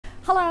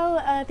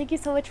Hello, thank you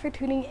so much for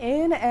tuning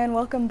in and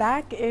welcome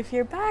back if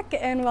you're back,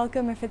 and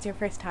welcome if it's your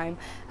first time.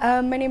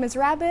 My name is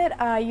Rabbit,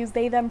 I use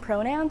they them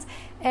pronouns,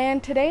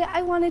 and today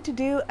I wanted to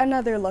do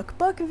another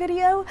lookbook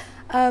video.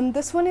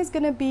 This one is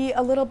going to be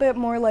a little bit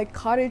more like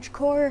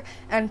cottagecore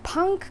and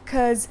punk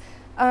because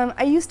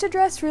I used to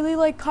dress really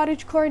like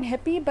cottagecore and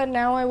hippie, but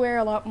now I wear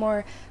a lot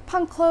more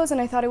punk clothes,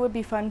 and I thought it would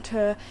be fun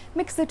to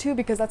mix the two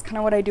because that's kind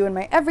of what I do in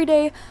my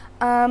everyday.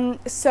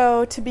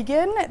 So to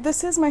begin,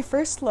 this is my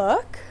first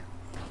look.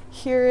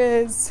 Here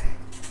is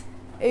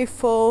a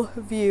full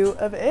view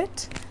of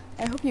it.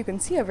 I hope you can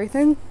see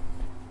everything.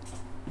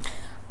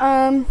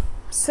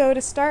 So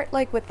to start,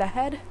 like with the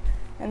head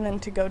and then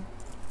to go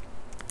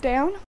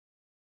down.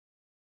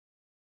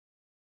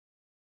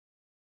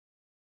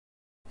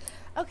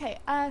 Okay,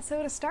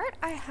 so to start,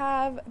 I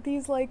have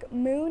these like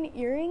moon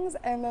earrings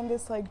and then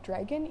this like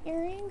dragon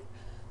earring.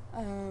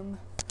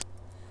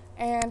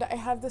 And I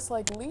have this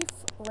like leaf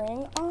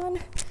ring on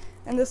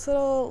and this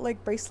little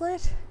like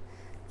bracelet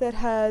that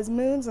has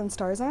moons and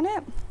stars on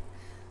it.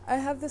 I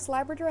have this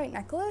labradorite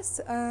necklace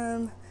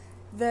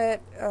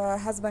that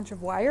has a bunch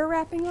of wire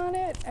wrapping on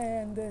it,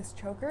 and this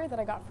choker that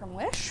I got from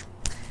Wish.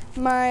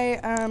 My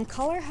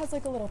collar has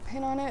like a little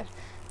pin on it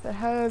that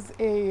has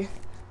a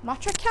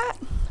matcha cat,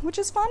 which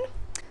is fun.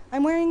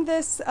 I'm wearing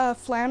this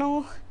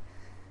flannel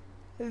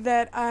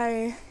that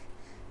I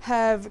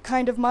have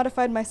kind of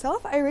modified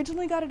myself. I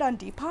originally got it on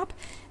Depop,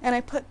 and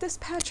I put this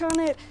patch on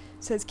it. It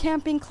says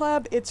Camping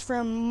Club. It's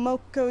from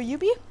Moko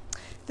Yubi.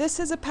 This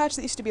is a patch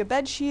that used to be a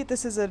bed sheet.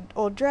 This is an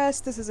old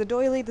dress. This is a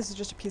doily. This is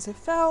just a piece of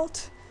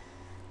felt.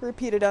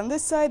 Repeated on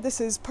this side.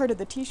 This is part of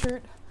the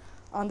t-shirt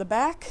on the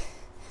back.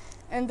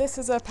 And this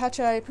is a patch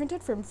I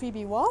printed from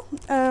Phoebe Wall,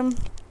 one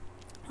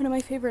of my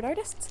favorite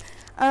artists.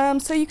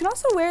 So you can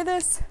also wear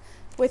this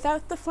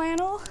without the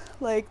flannel,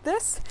 like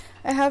this.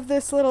 I have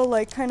this little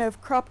like kind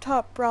of crop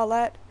top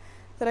bralette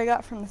that I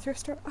got from the thrift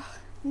store. Oh,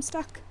 I'm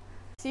stuck.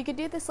 So you could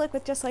do this look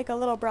with just like a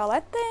little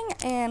bralette thing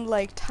and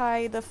like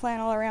tie the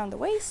flannel around the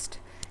waist,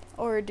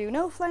 or do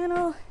no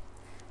flannel.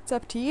 It's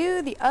up to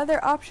you. The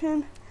other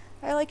option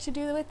I like to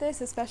do with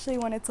this, especially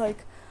when it's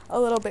like a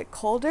little bit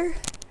colder,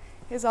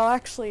 is I'll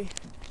actually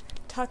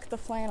tuck the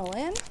flannel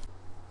in.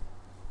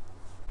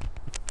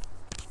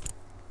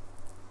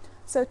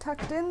 So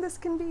tucked in, this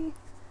can be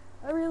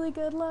a really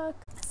good look.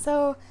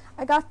 So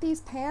I got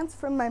these pants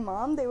from my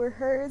mom. They were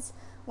hers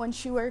when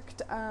she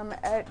worked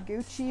at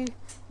Gucci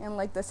in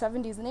like the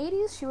 70s and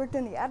 80s. She worked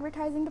in the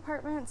advertising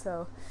department,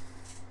 so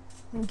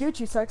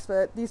Gucci sucks,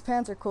 but these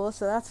pants are cool,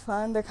 so that's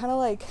fun. They're kind of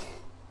like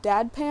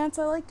dad pants,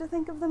 I like to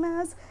think of them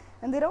as,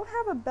 and they don't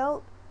have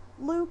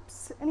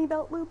any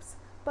belt loops,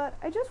 but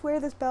I just wear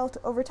this belt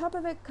over top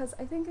of it because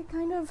I think it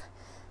kind of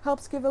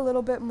helps give a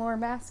little bit more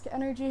mask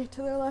energy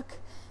to their look.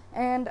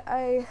 And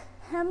I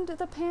hemmed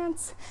the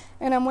pants,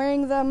 and I'm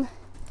wearing them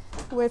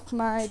with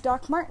my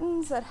Doc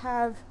Martens that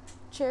have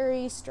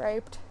cherry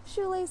striped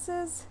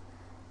shoelaces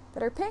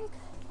that are pink,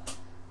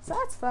 so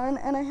that's fun.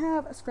 And I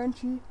have a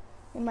scrunchie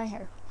in my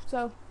hair.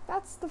 So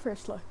that's the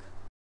first look.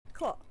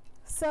 Cool.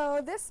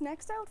 So this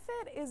next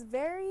outfit is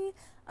very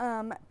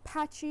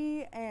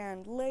patchy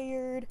and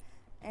layered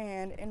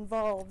and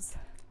involves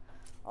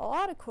a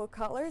lot of cool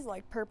colors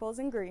like purples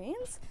and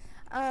greens.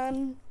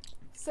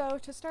 So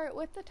to start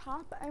with the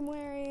top, I'm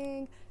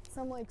wearing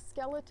some like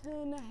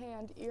skeleton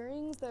hand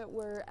earrings that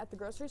were at the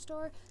grocery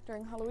store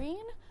during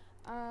Halloween.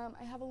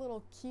 I have a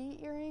little key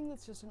earring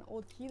that's just an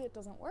old key that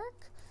doesn't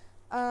work.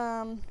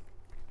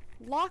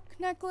 Lock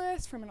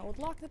necklace from an old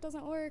lock that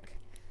doesn't work.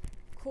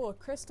 Cool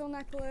crystal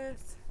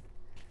necklace.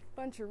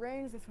 Bunch of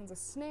rings. This one's a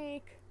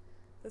snake.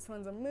 This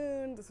one's a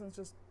moon. This one's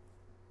just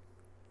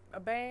a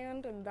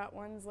band, and that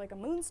one's like a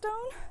moonstone.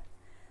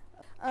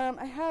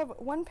 I have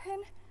one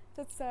pin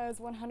that says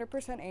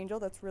 100% angel.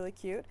 That's really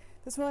cute.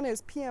 This one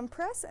is PM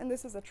Press, and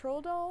this is a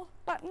troll doll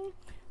button.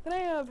 Then I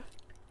have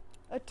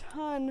a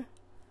ton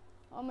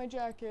on my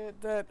jacket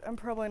that I'm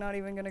probably not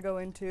even going to go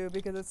into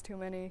because it's too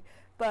many,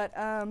 but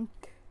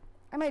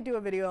I might do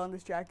a video on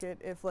this jacket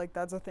if like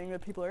that's a thing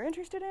that people are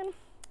interested in.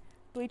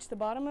 Bleached the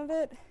bottom of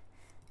it.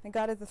 I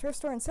got it at the thrift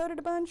store and sewed it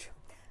a bunch.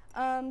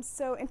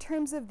 So in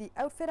terms of the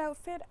outfit,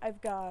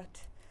 I've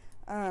got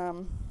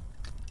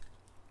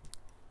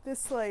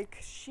this like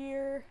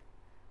sheer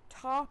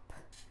top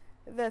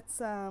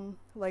that's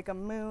like a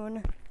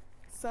moon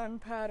sun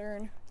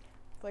pattern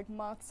with like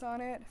moths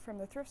on it from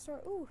the thrift store.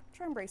 Ooh,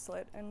 charm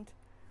bracelet and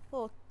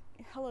little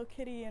Hello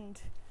Kitty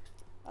and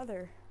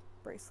other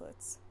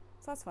bracelets.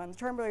 So that's fun. The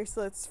charm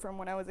bracelets from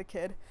when I was a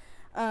kid.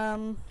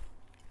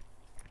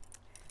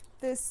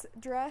 This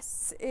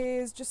dress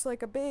is just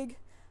like a big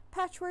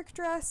patchwork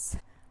dress.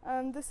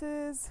 This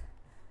is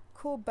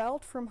cool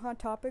belt from Hot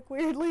Topic,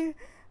 weirdly.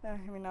 I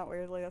mean, not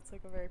weirdly, that's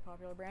like a very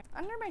popular brand.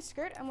 Under my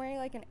skirt, I'm wearing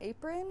like an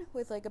apron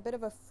with like a bit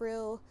of a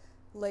frill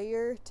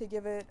layer to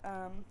give it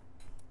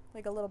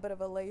like a little bit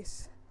of a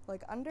lace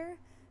like under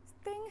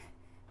thing.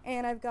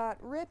 And I've got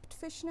ripped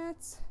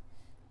fishnets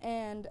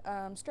and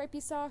stripy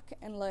sock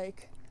and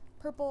like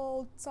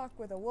purple sock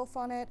with a wolf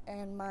on it,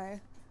 and my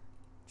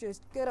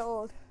just good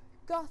old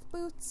goth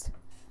boots.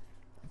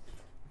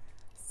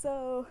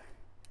 So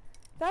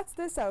that's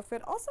this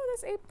outfit. Also,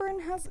 this apron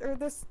has, or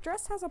this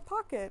dress has a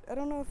pocket. I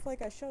don't know if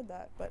like I showed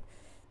that, but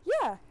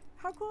yeah,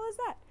 how cool is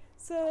that?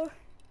 So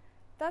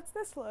that's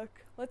this look.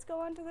 Let's go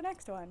on to the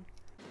next one.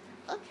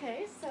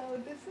 Okay,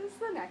 so this is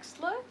the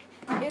next look.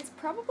 It's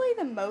probably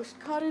the most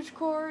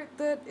cottagecore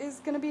that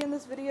is going to be in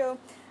this video,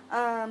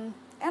 and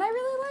I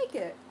really like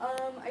it.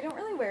 I don't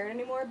really wear it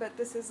anymore, but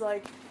this is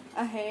like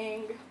a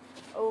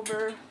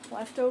hangover,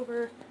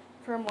 leftover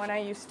from when I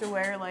used to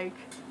wear like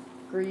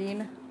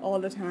green all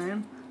the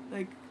time.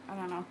 Like, I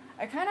don't know.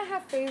 I kind of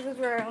have phases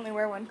where I only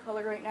wear one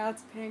color. Right now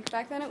it's pink.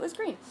 Back then it was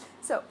green.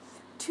 So,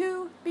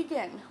 to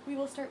begin, we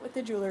will start with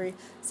the jewelry.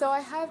 So I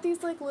have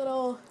these like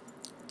little,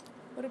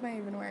 what am I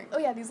even wearing? Oh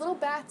yeah, these little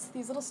bats,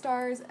 these little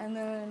stars, and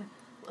then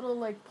little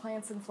like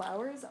plants and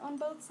flowers on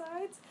both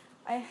sides.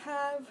 I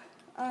have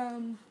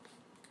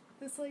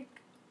this like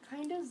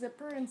kind of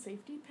zipper and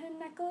safety pin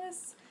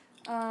necklace.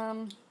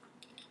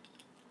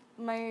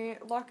 My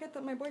locket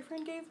that my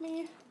boyfriend gave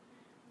me.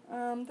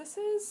 This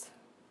is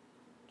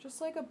just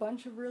like a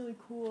bunch of really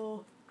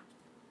cool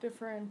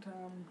different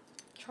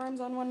charms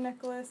on one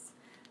necklace.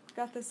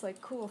 Got this like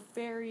cool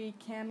fairy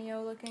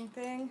cameo looking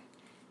thing.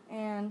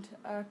 And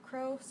a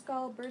crow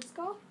skull, bird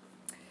skull.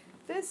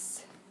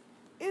 This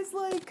is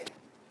like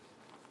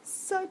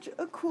such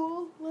a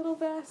cool little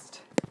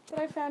vest that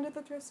I found at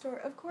the thrift store.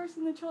 Of course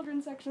in the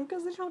children's section,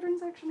 because the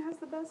children's section has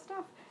the best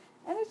stuff.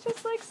 And it's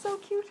just like so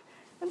cute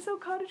and so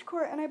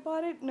cottagecore, and I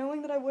bought it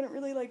knowing that I wouldn't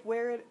really like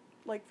wear it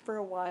like for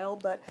a while,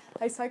 but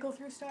I cycle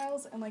through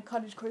styles and like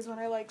cottagecore is what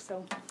I like,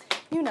 so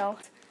you know.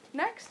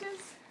 Next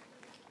is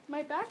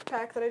my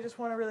backpack that I just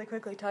want to really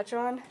quickly touch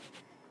on.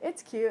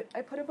 It's cute.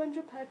 I put a bunch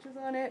of patches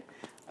on it.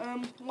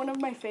 One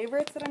of my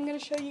favorites that I'm going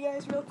to show you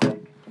guys real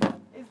quick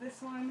is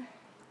this one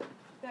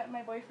that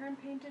my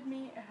boyfriend painted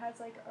me. It has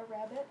like a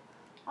rabbit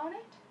on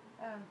it,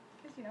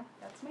 because you know,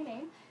 that's my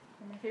name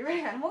and my favorite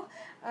animal.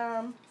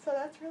 So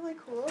that's really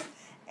cool.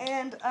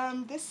 And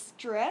this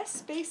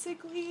dress,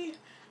 basically,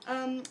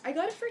 I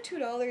got it for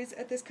 $2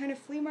 at this kind of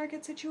flea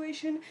market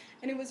situation,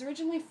 and it was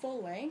originally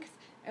full length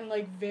and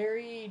like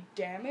very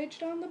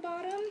damaged on the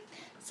bottom.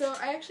 So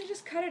I actually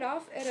just cut it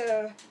off at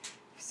a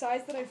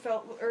size that I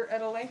felt, or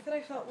at a length that I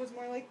felt was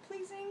more like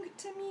pleasing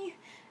to me.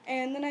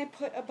 And then I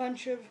put a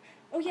bunch of,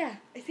 oh yeah,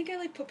 I think I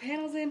like put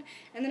panels in,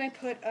 and then I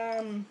put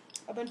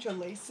a bunch of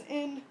lace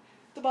in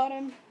the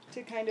bottom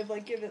to kind of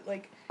like give it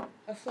like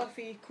a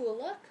fluffy, cool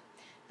look.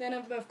 Then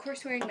I'm of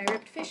course wearing my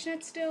ribbed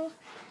fishnet still,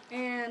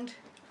 and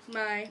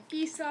my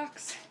bee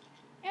socks,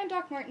 and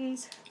Doc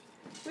Martens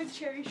with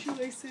cherry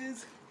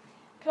shoelaces.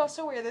 Could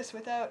also wear this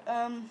without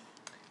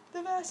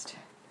the vest,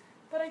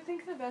 but I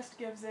think the vest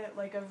gives it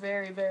like a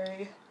very,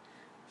 very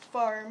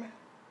farm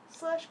 /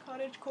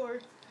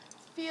 cottagecore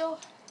feel,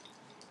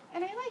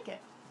 and I like it.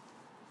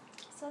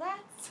 So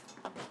that's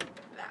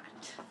that.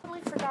 I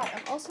totally forgot,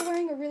 I'm also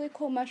wearing a really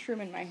cool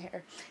mushroom in my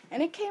hair,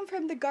 and it came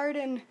from the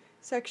garden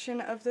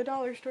section of the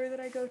dollar store that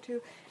I go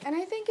to, and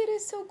I think it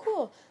is so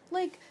cool.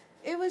 Like,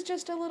 it was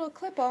just a little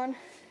clip-on,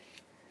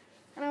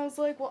 and I was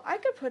like, well, I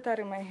could put that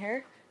in my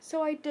hair.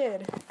 So I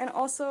did. And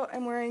also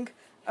I'm wearing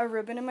a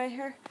ribbon in my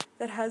hair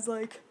that has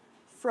like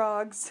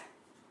frogs.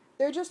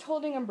 They're just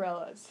holding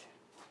umbrellas,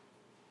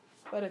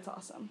 but it's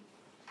awesome.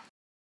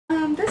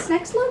 This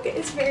next look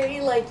is very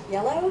like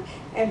yellow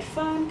and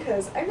fun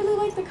because I really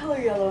like the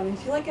color yellow, and I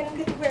feel like I don't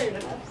get to wear it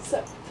enough.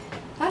 So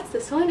that's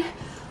this one.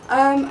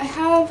 I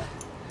have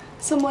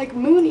some like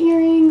moon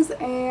earrings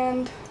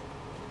and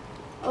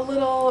a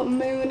little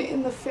moon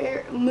in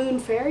the moon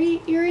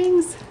fairy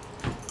earrings.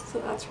 So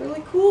that's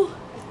really cool.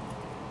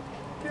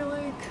 They're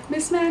like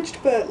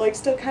mismatched, but like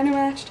still kind of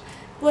matched.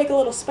 Like a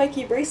little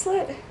spiky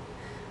bracelet.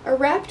 A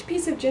wrapped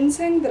piece of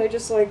ginseng that I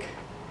just like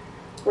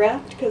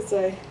wrapped because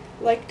I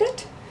liked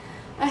it.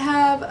 I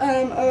have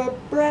a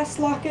brass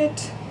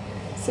locket,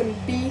 some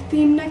bee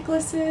themed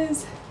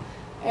necklaces,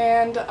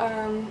 and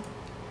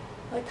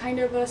like kind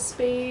of a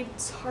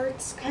spades,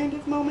 hearts kind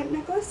of moment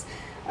necklace.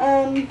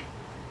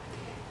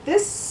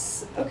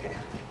 Okay,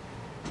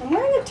 I'm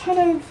wearing a ton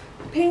of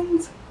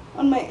pins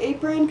on my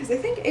apron because I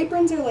think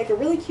aprons are like a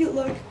really cute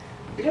look.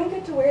 You don't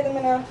get to wear them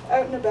enough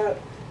out and about,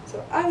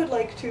 so I would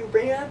like to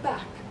bring that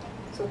back.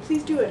 So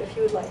please do it if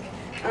you would like.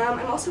 I'm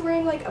also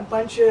wearing like a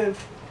bunch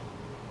of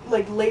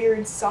like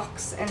layered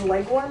socks and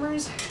leg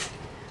warmers,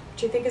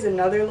 which I think is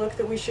another look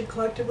that we should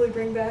collectively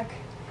bring back.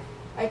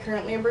 I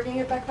currently am bringing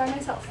it back by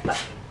myself,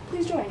 but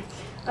please join.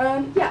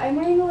 Yeah, I'm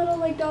wearing a little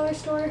like dollar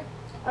store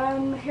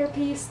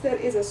hairpiece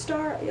that is a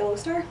star, a yellow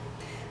star.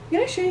 I'm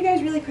gonna show you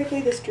guys really quickly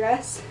this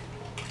dress,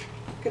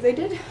 because I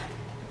did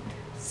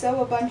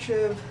sew a bunch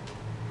of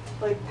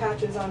like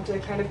patches onto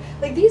kind of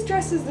like these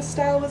dresses. The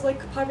style was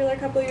like popular a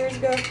couple of years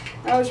ago.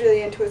 I was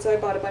really into it, so I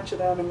bought a bunch of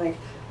them and like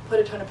put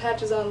a ton of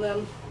patches on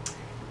them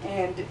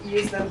and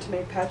used them to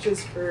make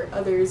patches for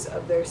others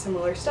of their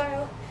similar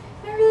style.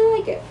 And I really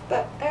like it,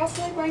 but I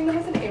also like wearing them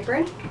with an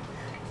apron, so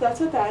that's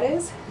what that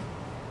is.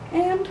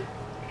 And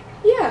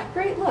yeah,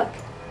 great look.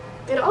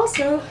 It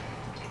also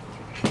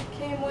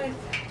came with,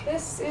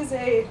 this is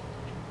a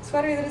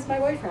sweater that is my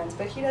boyfriend's,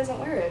 but he doesn't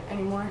wear it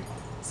anymore.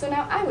 So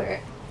now I wear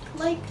it.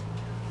 Like,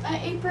 an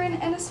apron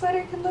and a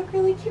sweater can look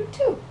really cute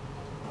too.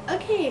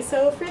 Okay,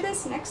 so for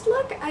this next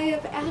look, I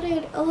have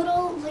added a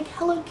little like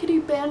Hello Kitty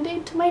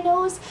band-aid to my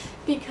nose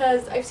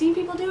because I've seen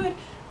people do it.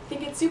 I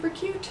think it's super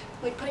cute,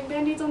 like putting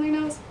band-aids on their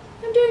nose.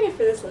 I'm doing it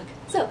for this look.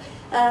 So,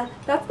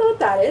 that's what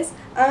that is.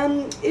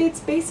 It's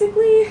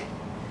basically,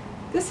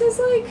 this is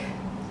like,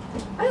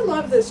 I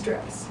love this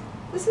dress.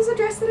 This is a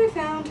dress that I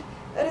found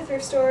at a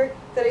thrift store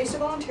that I used to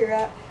volunteer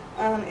at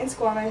in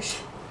Squamish.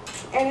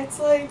 And it's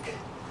like,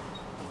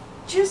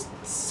 just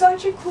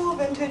such a cool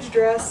vintage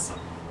dress.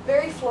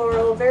 Very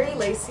floral, very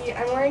lacy.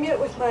 I'm wearing it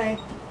with my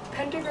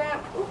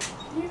pentagram, oh,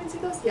 can you even see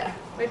those? Yeah,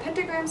 my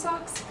pentagram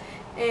socks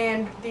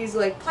and these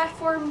like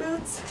platform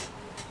boots,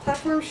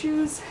 platform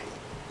shoes,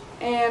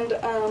 and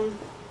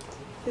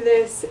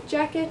this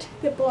jacket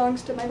that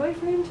belongs to my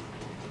boyfriend,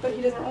 but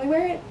he doesn't really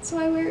wear it, so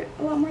I wear it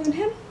a lot more than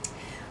him.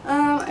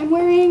 I'm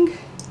wearing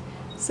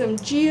some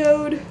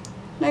geode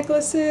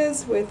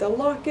necklaces with a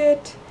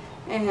locket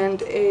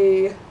and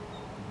a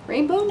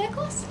rainbow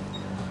necklace.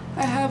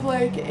 I have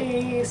like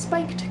a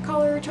spiked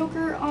collar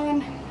choker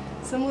on,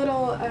 some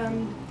little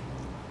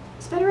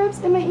spider webs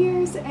in my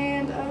ears,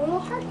 and a little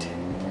heart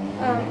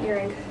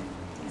earring.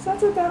 So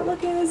that's what that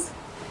look is.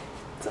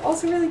 It's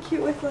also really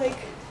cute with like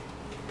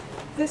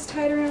this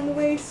tied around the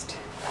waist.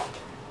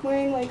 I'm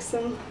wearing like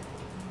some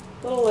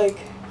little like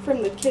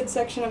from the kids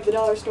section of the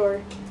dollar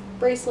store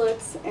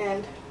bracelets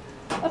and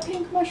a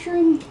pink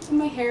mushroom in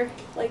my hair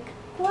like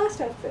the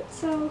last outfit.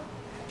 So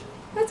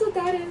that's what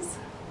that is.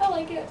 I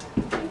like it.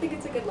 I think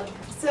it's a good look.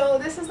 So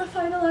this is the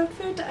final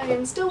outfit. I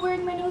am still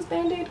wearing my nose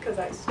band-aid because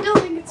I still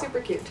think it's super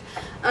cute.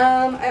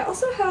 I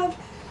also have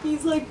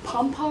these like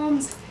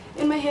pom-poms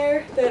in my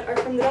hair that are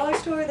from the dollar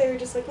store. They were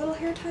just like little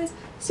hair ties.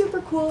 Super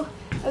cool.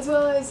 As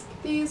well as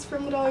these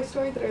from the dollar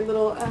store that are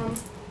little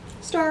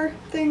star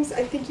things.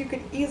 I think you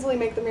could easily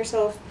make them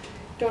yourself.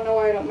 Don't know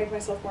why I don't make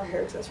myself more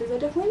hair accessories. I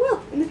definitely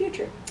will in the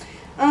future.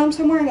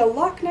 So I'm wearing a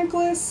lock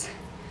necklace,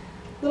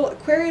 little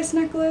Aquarius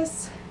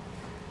necklace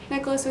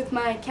with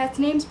my cat's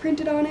names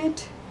printed on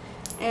it,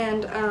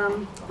 and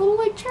a little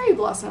like cherry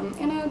blossom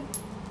in a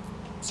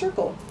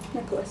circle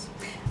necklace.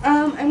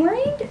 I'm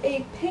wearing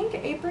a pink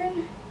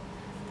apron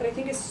that I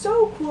think is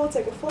so cool. It's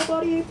like a full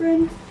body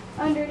apron.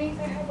 Underneath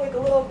I have like a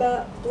little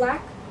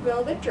black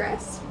velvet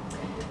dress.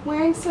 I'm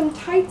wearing some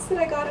tights that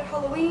I got at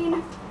Halloween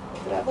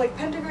that have like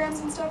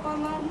pentagrams and stuff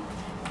on them.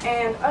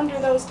 And under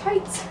those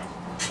tights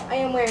I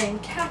am wearing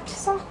cat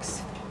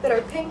socks that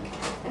are pink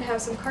and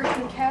have some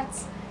cartoon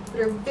cats that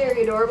are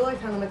very adorable. I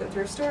found them at the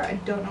thrift store. I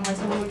don't know why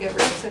someone would get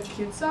rid of such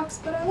cute socks,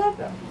 but I love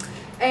them.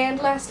 And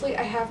lastly,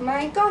 I have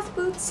my goth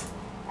boots,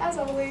 as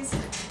always.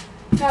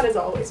 Not as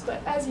always,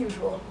 but as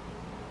usual.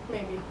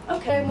 Maybe.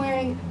 Okay, I'm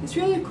wearing this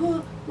really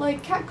cool,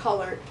 like, cat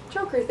collar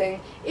choker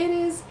thing. It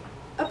is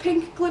a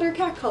pink glitter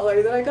cat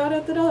collar that I got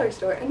at the dollar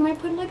store, and then I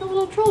put, like, a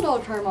little troll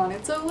doll charm on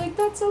it, so, like,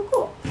 that's so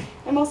cool.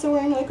 I'm also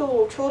wearing, like, a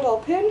little troll doll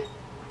pin,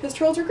 because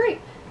trolls are great,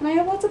 and I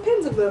have lots of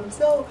pins of them,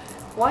 so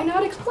why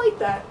not exploit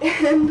that?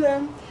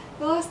 And,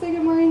 the last thing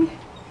I'm wearing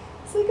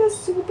is like a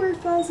super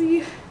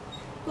fuzzy,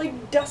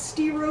 like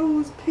dusty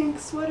rose pink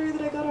sweater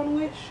that I got on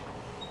Wish.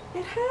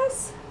 It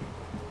has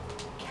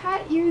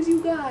cat ears,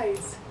 you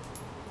guys.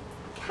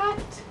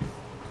 Cat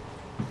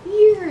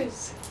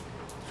ears.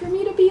 For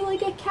me to be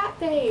like a cat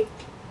babe.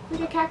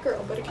 Like a cat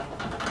girl, but a cat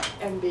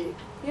MB.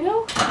 You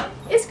know?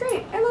 It's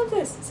great. I love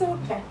this. So,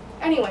 okay.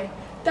 Anyway,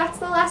 that's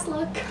the last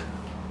look.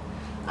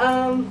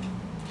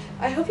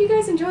 I hope you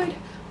guys enjoyed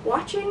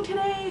watching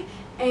today.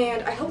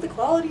 And I hope the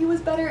quality was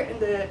better and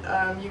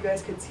that you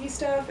guys could see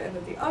stuff and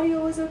that the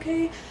audio was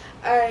okay.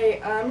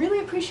 I really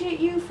appreciate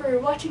you for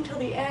watching till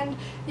the end.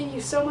 Thank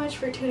you so much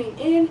for tuning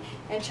in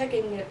and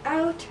checking it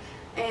out.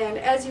 And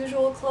as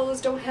usual, clothes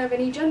don't have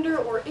any gender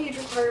or age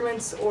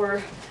requirements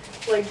or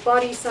like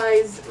body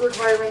size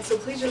requirements, so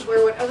please just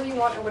wear whatever you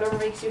want or whatever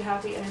makes you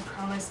happy, and I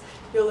promise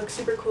you'll look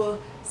super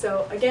cool.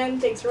 So again,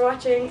 thanks for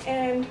watching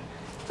and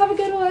have a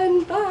good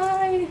one.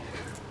 Bye!